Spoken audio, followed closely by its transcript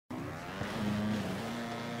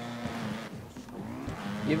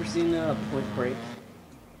You ever seen Point Break?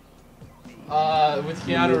 With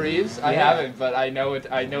Keanu Reeves, I Yeah. haven't, but I know it.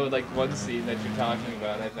 I know like one scene that you're talking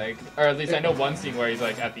about. I think, or at least I know one scene where he's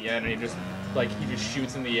like at the end and he just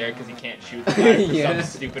shoots in the air because he can't shoot the guy for Yeah. some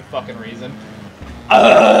stupid fucking reason.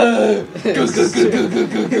 Go, go, go, go, go,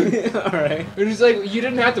 go, go. Alright. And he's like, you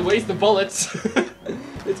didn't have to waste the bullets.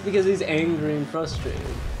 It's because he's angry and frustrated.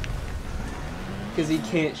 Because he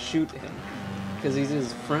can't shoot him. Because he's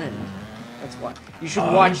his friend. That's why. You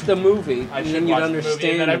should watch the movie, I and should then you'd watch the understand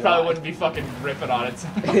movie, and then I probably why. wouldn't be fucking ripping on it so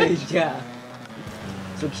much. Yeah.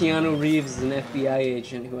 So Keanu Reeves is an FBI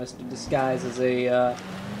agent who has to disguise as a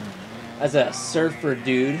surfer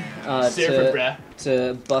dude Surfer, bruh.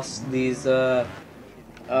 to bust these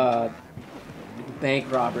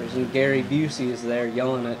bank robbers, and Gary Busey is there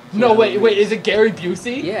yelling at Keanu No, wait, Reeves. is it Gary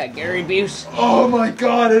Busey? Yeah, Gary Busey. Oh my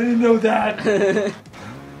god, I didn't know that.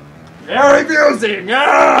 Gary Busey,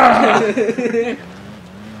 yeah!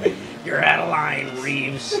 You're out of line,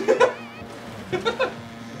 Reeves.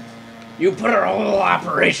 You put our whole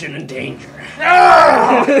operation in danger.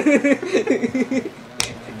 Ah!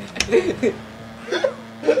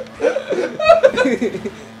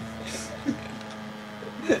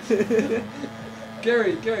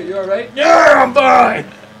 Gary, you alright? Yeah, I'm fine!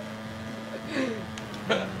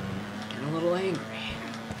 Getting a little angry.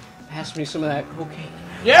 Pass me some of that cocaine.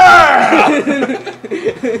 Yeah!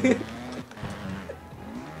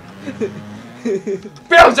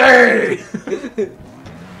 Busey!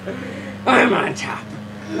 I'm on top.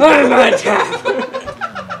 I'm on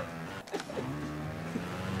top.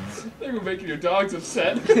 They were making your dogs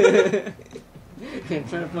upset. I'm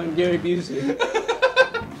trying to find Gary Busey.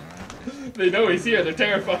 They know he's here, they're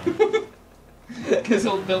terrified. Because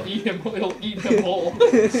he'll eat him whole.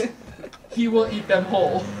 He will eat them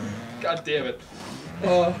whole. God damn it.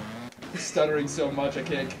 Stuttering so much I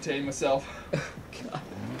can't contain myself. God.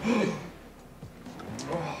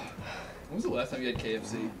 When was the last time you had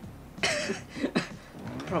KFC?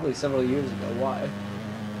 Probably several years ago. Why?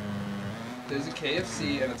 There's a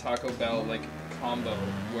KFC and a Taco Bell like combo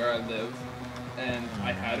where I live, and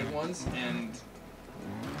I had it once, and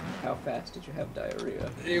How fast did you have diarrhea?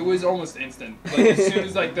 it was almost instant. Like as soon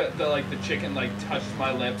as like the chicken like touched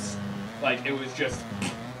my lips, like it was just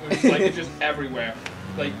everywhere.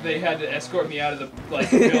 Like they had to escort me out of the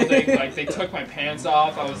building. Like they took my pants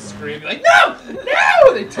off. I was screaming like no,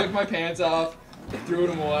 no! They took my pants off, threw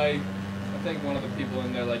them away. I think one of the people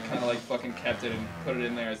in there like kind of like fucking kept it and put it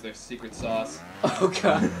in there as their secret sauce. Oh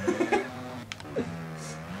god.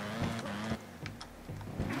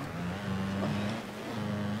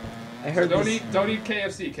 I heard So this. don't eat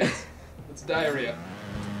KFC, kids. It's diarrhea.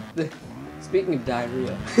 Speaking of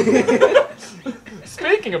diarrhea.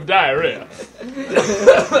 Speaking of diarrhea.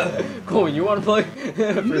 Cool, you want to play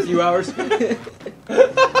for a few hours?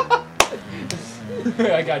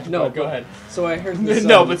 I got you. No, go ahead. So I heard this.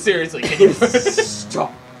 No, but seriously, can you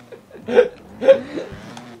Stop. You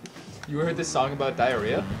heard this song about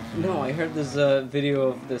diarrhea? No, I heard this video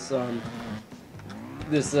of this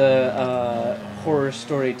horror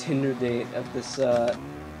story Tinder date of this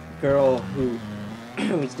girl who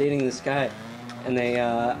was dating this guy, and they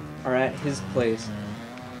are at his place,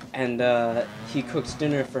 and he cooks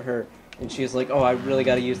dinner for her, and she's like, "Oh, I really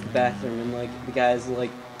got to use the bathroom," and like the guy's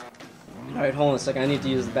like, "All right, hold on a sec, I need to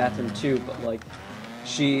use the bathroom too," but like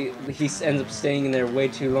he ends up staying in there way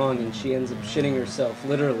too long, and she ends up shitting herself,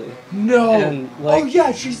 literally. No. And, like- oh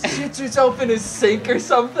yeah, she shits herself in his sink or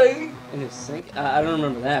something. In his sink? I don't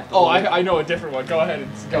remember that. But Oh, like, I know a different one. Go ahead.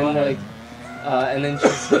 Go and, ahead. like, and then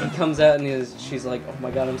he comes out and she's like, "Oh my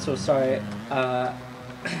god, I'm so sorry. I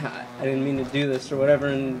didn't mean to do this," or whatever.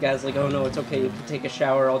 And the guy's like, "Oh no, it's okay. You can take a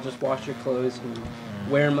shower. I'll just wash your clothes and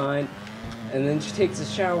wear mine." And then she takes a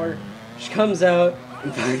shower. She comes out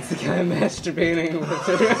and finds the guy masturbating with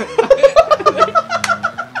her.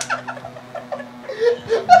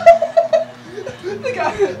 The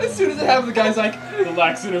guy, as soon as it happened, the guy's like, "The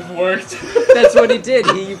laxative worked." That's what he did.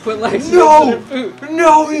 He put laxatives in No! her food.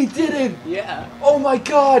 No, he didn't. Yeah. Oh my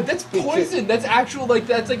god, that's poison. That's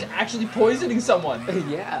actually poisoning someone.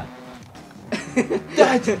 Yeah.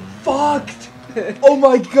 That's fucked. Oh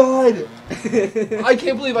my god. I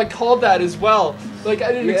can't believe I called that as well. Like,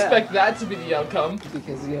 I didn't Yeah. expect that to be the outcome.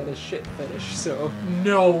 Because he had a shit fetish, so.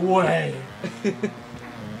 No way.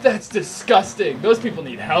 That's disgusting. Those people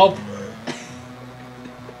need help.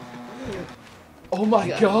 Oh my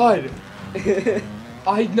god.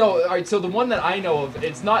 I know. Alright, so the one that I know of,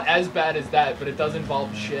 it's not as bad as that, but it does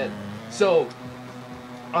involve shit. So,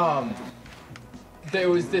 there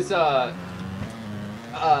was this,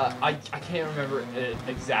 I can't remember it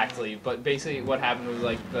exactly, but basically what happened was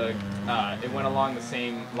like it went along the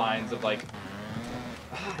same lines of like.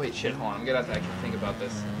 Wait, shit, hold on. I'm gonna have to actually think about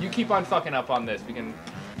this. You keep on fucking up on this. We can.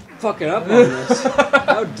 Fucking up on this.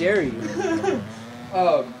 How dare you?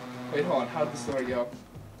 Wait, hold on. How did the story go?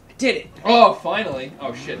 I did it. Oh, finally.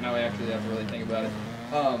 Oh shit. Now I actually have to really think about it.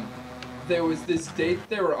 There was this date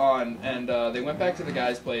they were on, and they went back to the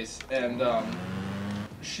guy's place, and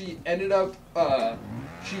she ended up.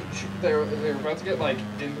 They were about to get like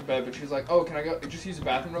into bed, but she was like, "Oh, can I go just use the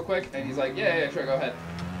bathroom real quick?" And he's like, "Yeah, sure, go ahead."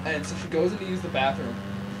 And so she goes in to use the bathroom,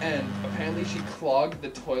 and apparently she clogged the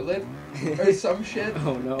toilet or some shit.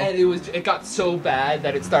 Oh no! And it got so bad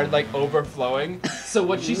that it started like overflowing. So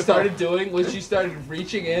what she started doing was she started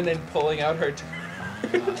reaching in and pulling out her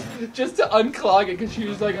just to unclog it, because she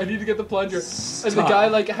was like, "I need to get the plunger." Stop. And the guy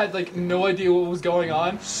like had like no idea what was going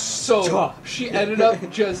on. So Stop. she ended up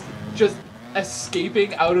just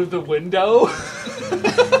escaping out of the window and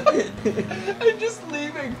just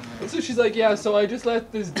leaving. So she's like, "Yeah, so I just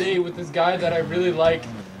left this date with this guy that I really like,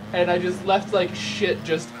 and I just left like shit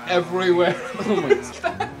just everywhere." Oh my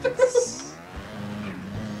god. That's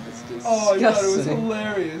Oh, I thought it was disgusting.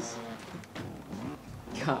 hilarious.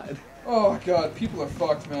 God. Oh god, people are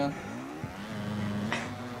fucked, man.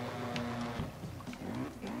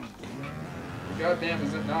 Goddamn,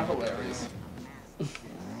 is it not hilarious?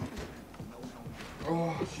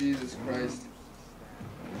 Oh, Jesus Christ.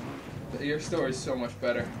 Your story's so much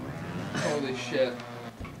better. Holy shit.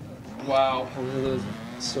 Wow. Oh, that was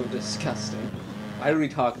so disgusting. Why did we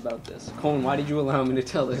talk about this? Colin, why did you allow me to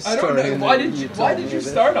tell this I story? don't know. and Why then did you told me this?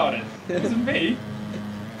 start on it? It wasn't me.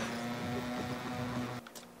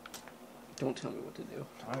 Don't tell me what to do.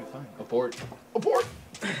 Alright, fine. Abort. Abort!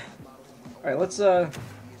 Alright, let's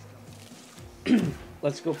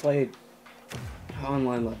let's go play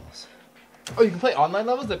online levels. Oh, you can play online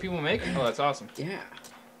levels that people make? Oh, that's awesome. Yeah.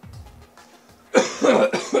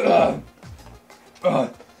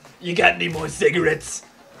 You got any more cigarettes?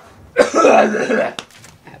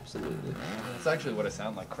 Absolutely. That's actually what I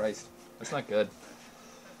sound like. Christ. That's not good.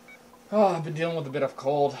 Oh, I've been dealing with a bit of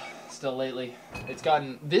cold still lately. It's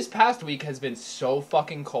gotten... This past week has been so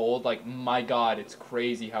fucking cold. Like, my god, it's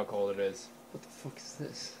crazy how cold it is. What the fuck is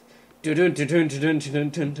this? Dun dun dun dun dun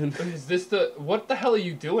dun dun. Is this the... What the hell are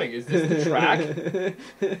you doing? Is this the track?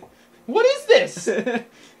 What is this?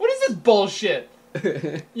 What is this bullshit?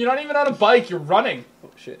 You're not even on a bike, you're running. Oh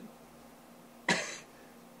shit.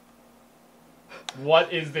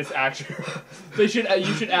 What is this action? You should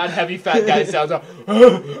add heavy fat guy sounds.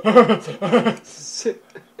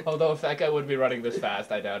 Although a fat guy wouldn't be running this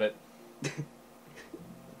fast, I doubt it.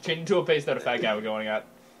 Change it to a pace that a fat guy would be going at.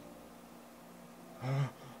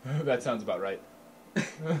 That sounds about right.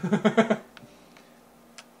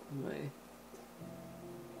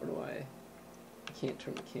 Where do I can't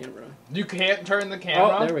turn the camera. You can't turn the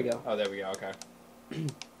camera? Oh, there we go. Oh, there we go, okay.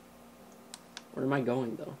 Where am I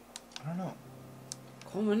going, though? I don't know.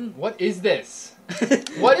 Coleman? What is this?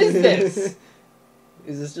 What is this?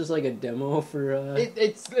 Is this just like a demo for It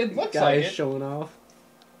looks guys like it. showing off?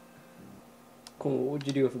 Coleman, what would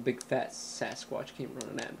you do if a big fat Sasquatch came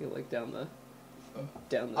running at me like down the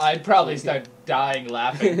I'd probably start dying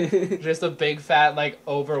laughing. Just a big fat like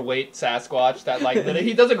overweight Sasquatch that like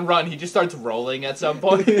he doesn't run, he just starts rolling at some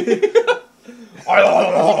point.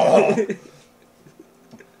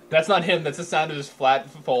 That's not him, that's the sound of his flat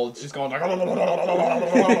folds just going like.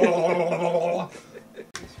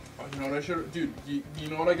 You know what I should, dude? You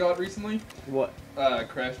know what I got recently? What?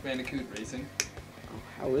 Crash Bandicoot Racing.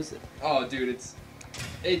 How is it? Oh, dude,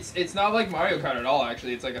 it's not like Mario Kart at all.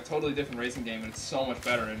 Actually, it's like a totally different racing game, and it's so much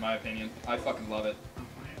better in my opinion. I fucking love it.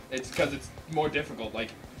 It's because it's more difficult.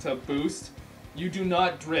 Like to boost, you do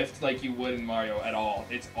not drift like you would in Mario at all.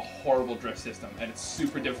 It's a horrible drift system, and it's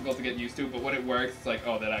super difficult to get used to. But when it works, it's like,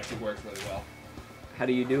 oh, that actually works really well. How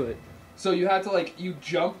do you do it? So you have to like you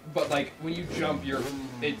jump, but like when you jump,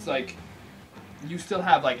 it's like you still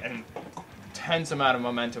have like an intense amount of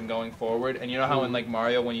momentum going forward. And you know how in like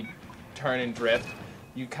Mario, when you turn and drift,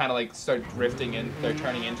 you kind of like start drifting and they're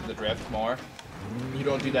turning into the drift more. You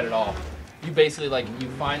don't do that at all. You basically like you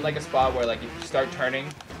find like a spot where like if you start turning,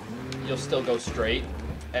 you'll still go straight,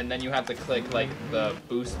 and then you have to click like the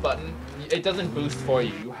boost button. It doesn't boost for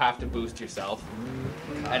you. You have to boost yourself.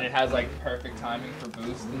 And it has like perfect timing for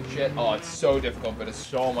boost and shit. Oh, it's so difficult, but it's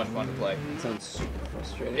so much fun to play. It sounds super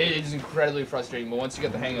frustrating. It is incredibly frustrating, but once you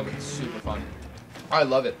get the hang of it, it's super fun. I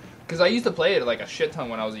love it. Because I used to play it like a shit ton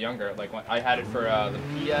when I was younger. Like when I had it for the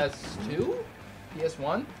PS2?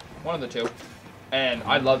 PS1? One of the two. And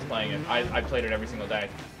I loved playing it. I played it every single day.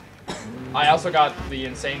 I also got the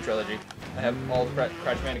Insane trilogy. I have all the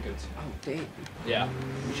Crash Bandicoots. Oh, dang. Yeah,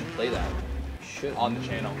 we should play that Should. on the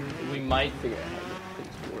channel. We might. Figure out how to make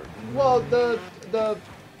things work. Well,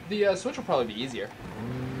 the Switch will probably be easier.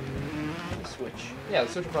 The Switch. Yeah,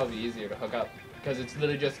 the Switch will probably be easier to hook up because it's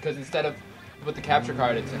literally just because instead of with the capture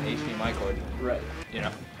card, it's an HDMI cord. Right. You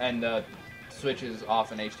know, and the Switch is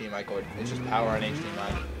off an HDMI cord. It's just power on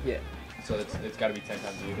HDMI. Yeah. So it's got to be 10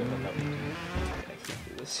 times easier to hook I can't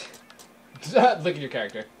do this. up. Look at your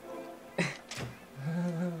character.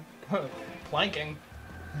 Planking.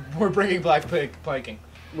 We're bringing Black Pig planking.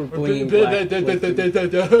 We're bringing Black.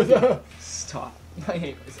 Stop. Stop. I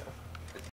hate myself.